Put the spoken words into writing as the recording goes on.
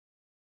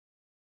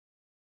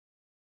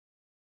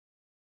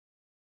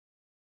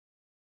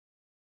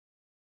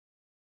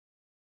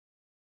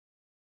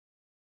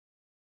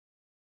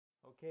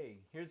Okay,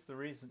 here's the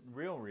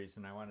real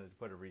reason I wanted to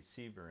put a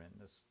receiver in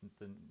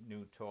the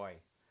new toy.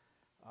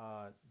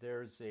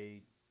 There's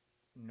a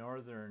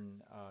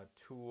Northern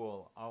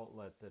Tool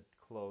outlet that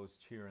closed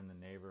here in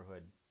the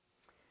neighborhood,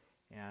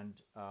 and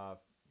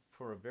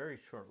for a very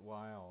short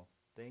while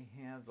they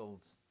handled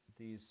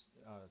these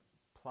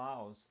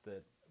plows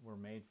that were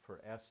made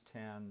for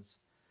S10s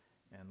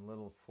and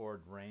little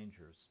Ford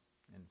Rangers.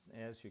 And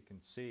as you can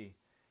see,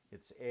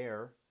 it's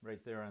air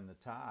right there on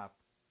the top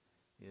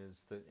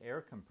is the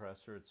air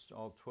compressor. It's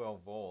all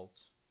 12 volts,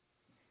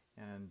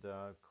 and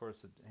of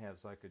course it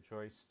has like a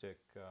joystick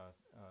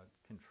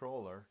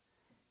controller,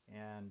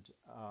 and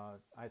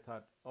I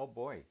thought, oh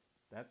boy,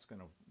 that's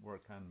going to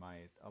work on my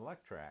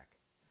Elec-Trak.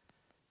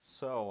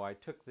 So I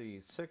took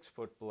the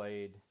 6-foot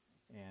blade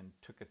and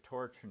took a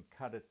torch and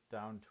cut it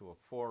down to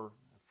a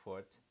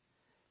 4-foot,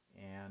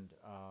 and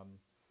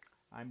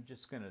I'm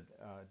just going to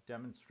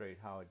demonstrate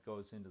how it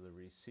goes into the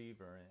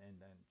receiver and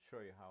then show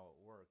you how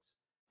it works.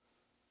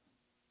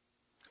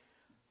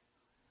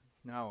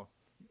 Now,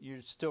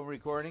 you're still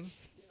recording?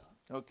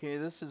 Yeah. Okay,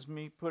 this is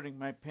me putting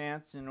my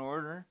pants in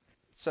order,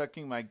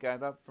 sucking my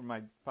gut up for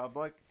my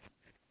public.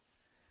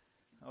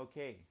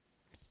 Okay.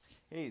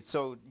 Hey,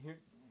 so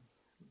here,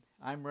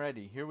 I'm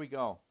ready. Here we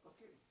go.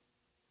 Okay.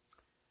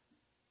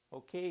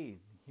 Okay,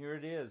 here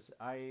it is.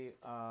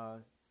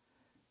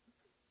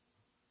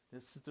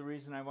 This is the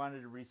reason I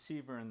wanted a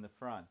receiver in the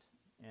front,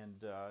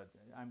 and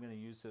I'm going to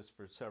use this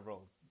for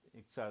several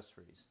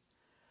accessories.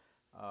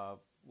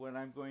 What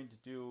I'm going to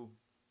do,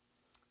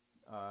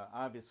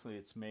 obviously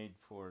it's made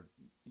for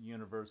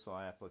universal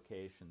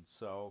applications,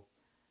 so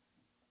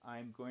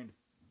I'm going to,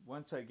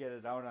 once I get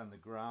it out on the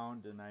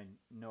ground and I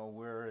know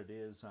where it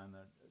is on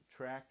the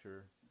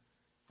tractor,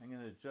 I'm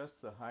going to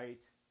adjust the height.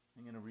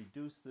 I'm going to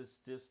reduce this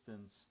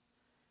distance,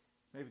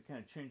 maybe kind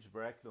of change the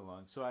bracket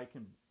along so I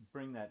can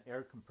bring that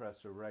air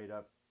compressor right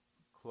up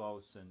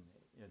close, and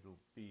it'll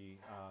be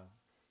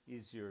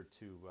easier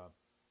to,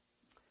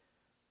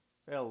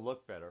 it'll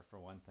look better for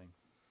one thing.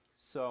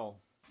 So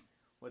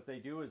what they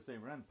do is they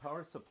run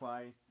power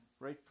supply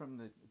right from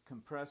the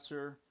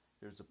compressor.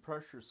 There's a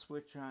pressure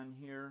switch on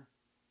here,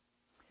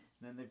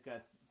 and then they've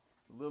got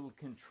a little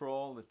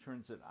control that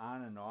turns it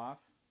on and off.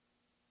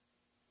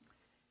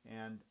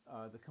 And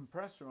the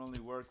compressor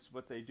only works,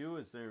 what they do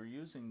is they're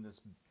using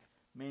this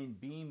main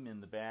beam in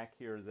the back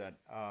here that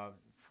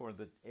for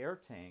the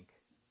air tank,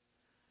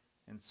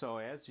 and so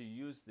as you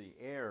use the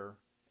air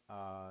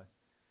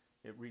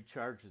it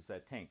recharges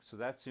that tank. So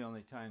that's the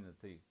only time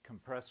that the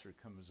compressor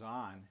comes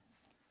on.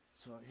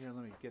 So here,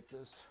 let me get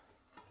this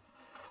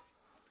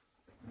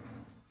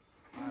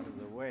out of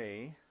the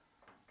way.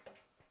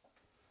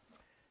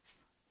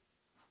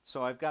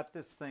 So I've got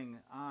this thing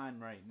on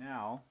right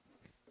now.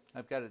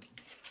 I've got it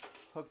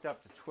hooked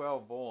up to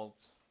 12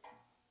 volts,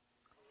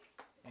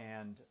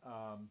 and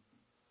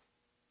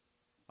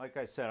like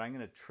I said, I'm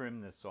going to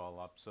trim this all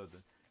up so the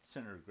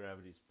center of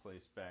gravity is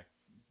placed back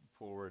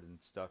forward and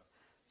stuff.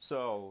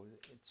 So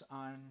it's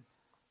on.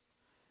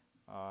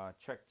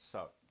 Check this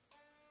out.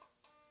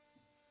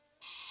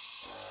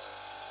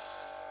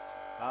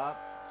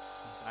 Up,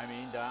 I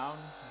mean down,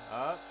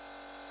 up.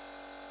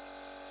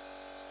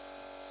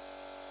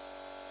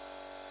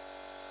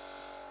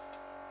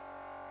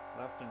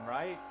 Left and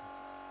right.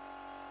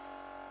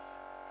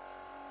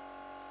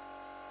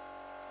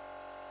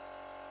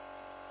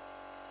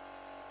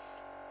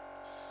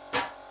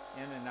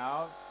 In and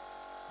out.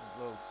 A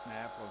little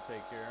snap will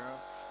take care of.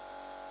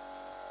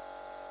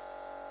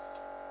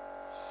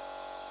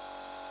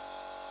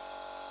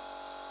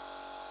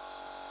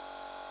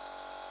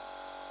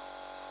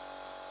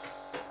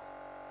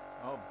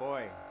 Oh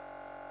boy.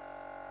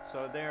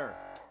 So there.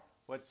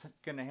 What's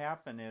going to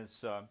happen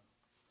is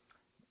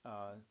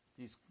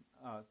these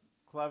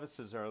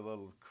clevises are a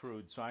little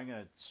crude, so I'm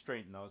going to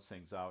straighten those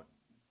things out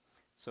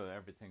so that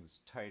everything's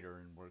tighter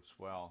and works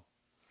well.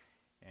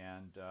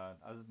 And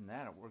other than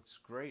that, it works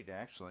great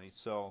actually.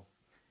 So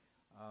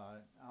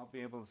I'll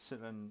be able to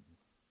sit on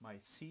my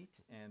seat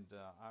and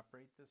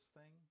operate this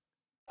thing.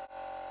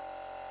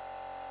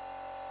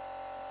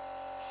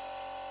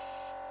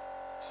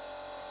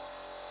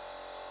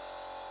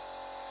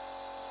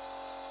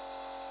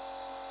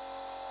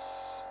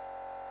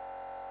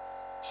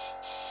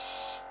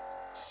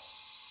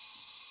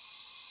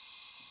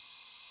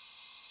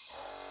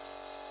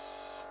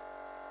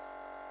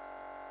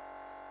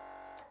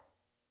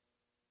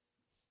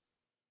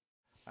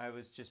 I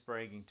was just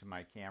bragging to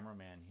my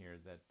cameraman here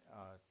that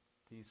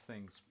these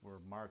things were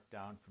marked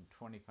down from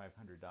 $2,500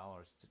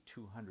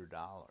 to $200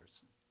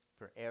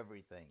 for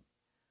everything.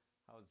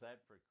 How's that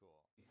for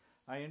cool?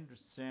 I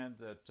understand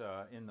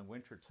that in the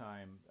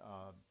wintertime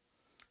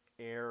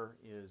air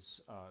is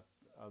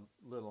a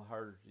little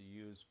harder to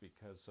use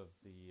because of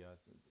the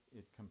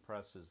it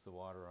compresses the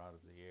water out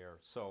of the air.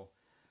 So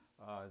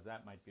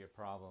that might be a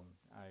problem.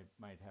 I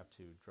might have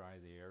to dry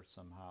the air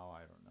somehow.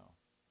 I don't know.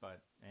 But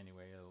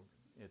anyway,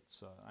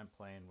 it's I'm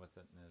playing with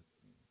it, and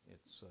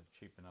it's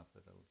cheap enough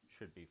that it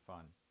should be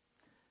fun.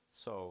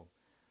 So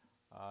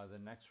the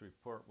next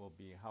report will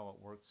be how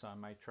it works on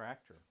my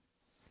tractor.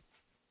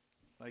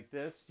 like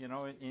this, you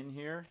know, in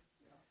here,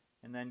 Yeah.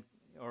 and then,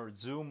 or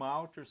zoom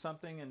out or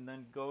something, and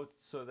then go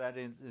so that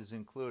is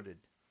included.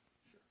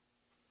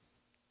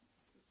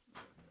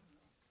 Sure.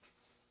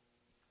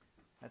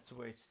 That's the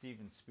way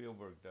Steven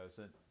Spielberg does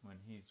it when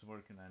he's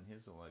working on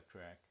his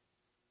Elec-Trak.